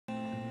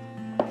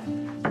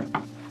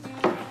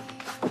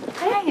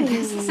Hey,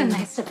 this is a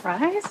nice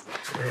surprise.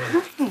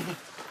 Hi.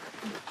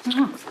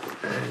 Oh.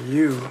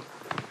 You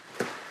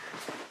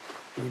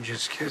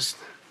just kissed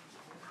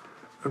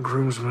a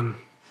groomsman.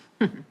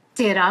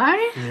 Did I?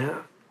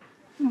 Yeah.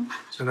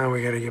 So now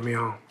we gotta get me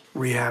all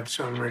rehabbed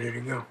so I'm ready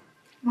to go.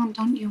 Well,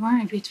 don't you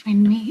worry.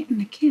 Between me and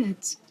the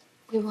kids,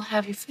 we will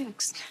have you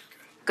fixed.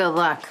 Good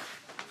luck.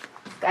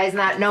 Guy's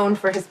not known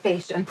for his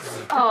patience.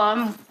 Oh,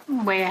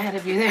 I'm way ahead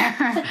of you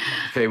there.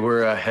 Okay,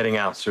 we're heading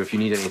out, so if you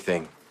need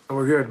anything.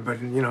 We're good,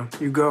 but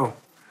you go.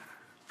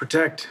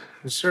 Protect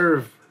and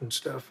serve and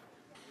stuff.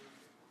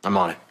 I'm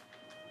on it.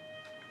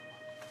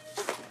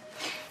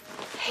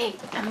 Hey,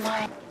 am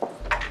I?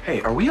 Hey,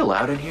 are we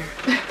allowed in here?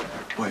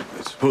 Wait,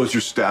 I suppose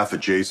you're staff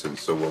adjacent,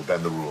 so we'll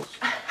bend the rules.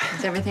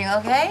 Is everything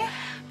okay?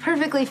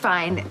 Perfectly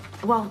fine.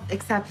 Well,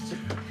 except...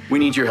 We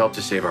need your help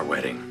to save our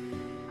wedding.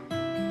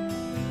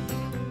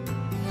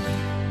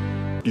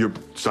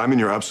 Simon,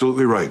 you're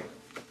absolutely right.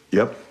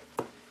 Yep,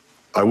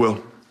 I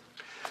will.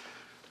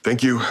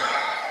 Thank you.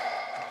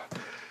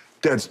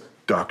 Dad's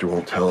doctor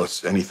won't tell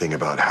us anything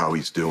about how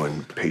he's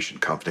doing,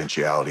 patient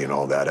confidentiality and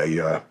all that.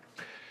 I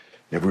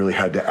never really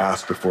had to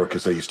ask before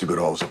because I used to go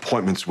to all his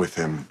appointments with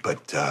him,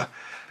 but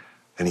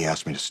then he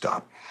asked me to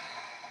stop.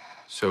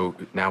 So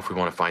now if we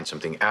want to find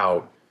something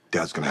out...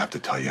 Dad's gonna have to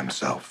tell you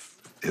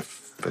himself,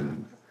 if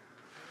and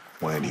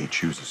when he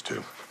chooses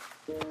to.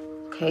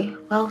 Okay,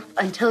 well,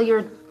 until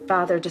your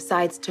father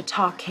decides to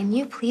talk, can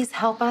you please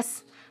help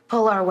us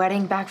pull our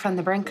wedding back from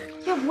the brink?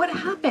 Yeah, what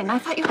happened? I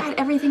thought you had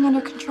everything under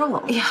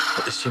control. Yeah.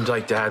 It seemed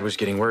like Dad was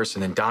getting worse,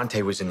 and then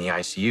Dante was in the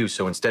ICU,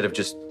 so instead of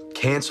just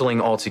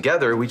canceling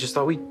altogether, we just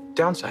thought we'd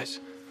downsize.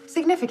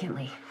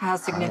 Significantly. How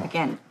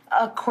significant?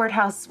 A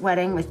courthouse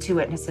wedding with 2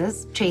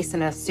 witnesses, Chase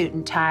in a suit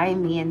and tie,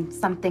 me in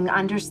something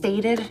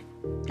understated.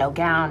 No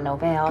gown, no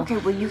veil. Okay,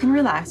 well, you can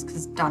relax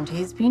because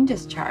Dante's being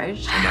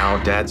discharged. And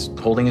now Dad's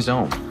holding his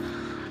own.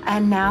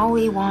 And now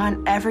we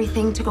want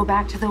everything to go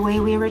back to the way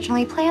we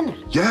originally planned it.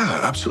 Yeah,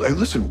 absolutely. Hey,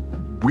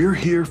 listen, we're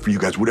here for you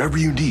guys. Whatever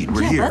you need,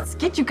 we're here. Let's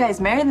get you guys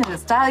married in the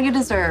style you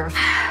deserve.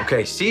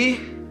 Okay, see?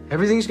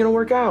 Everything's gonna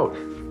work out.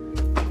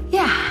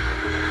 Yeah.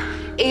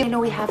 I know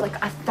we have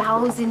like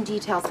 1,000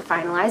 details to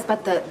finalize,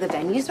 but the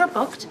venues are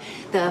booked,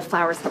 the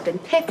flowers have been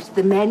picked,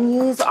 the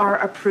menus are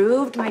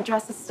approved. My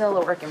dress is still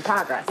a work in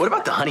progress. What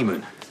about the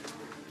honeymoon?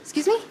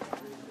 Excuse me?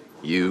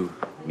 You,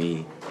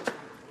 me,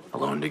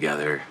 alone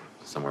together,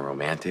 somewhere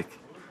romantic.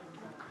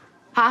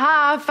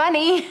 Haha,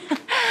 funny.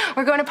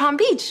 We're going to Palm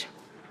Beach.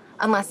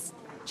 Unless,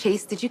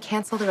 Chase, did you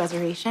cancel the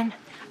reservation?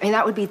 I mean,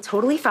 that would be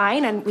totally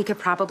fine, and we could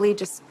probably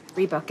just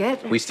rebook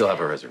it. We still have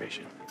a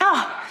reservation.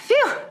 Oh,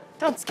 phew.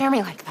 Don't scare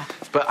me like that.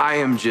 But I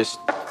am just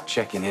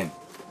checking in.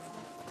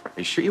 Are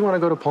you sure you want to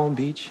go to Palm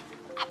Beach?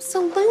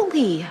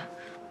 Absolutely.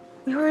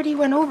 We already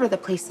went over the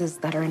places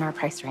that are in our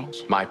price range.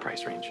 My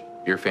price range.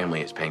 Your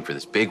family is paying for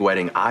this big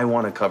wedding. I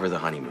want to cover the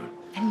honeymoon.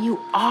 And you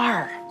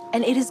are.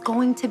 And it is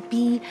going to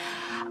be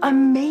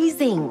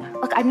amazing.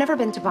 Look, I've never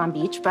been to Palm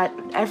Beach, but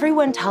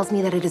everyone tells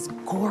me that it is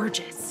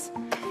gorgeous.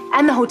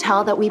 And the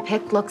hotel that we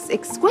picked looks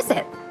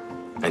exquisite.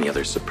 Any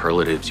other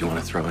superlatives you want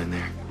to throw in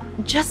there?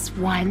 Just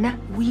one.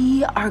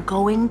 We are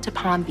going to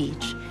Palm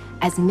Beach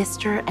as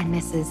Mr. and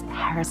Mrs.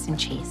 Harrison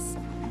Chase.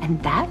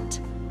 And that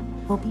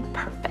will be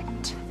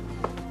perfect.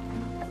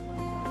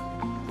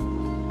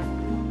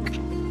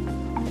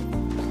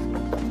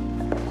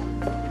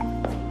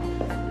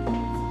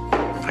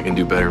 I can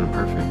do better than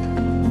perfect.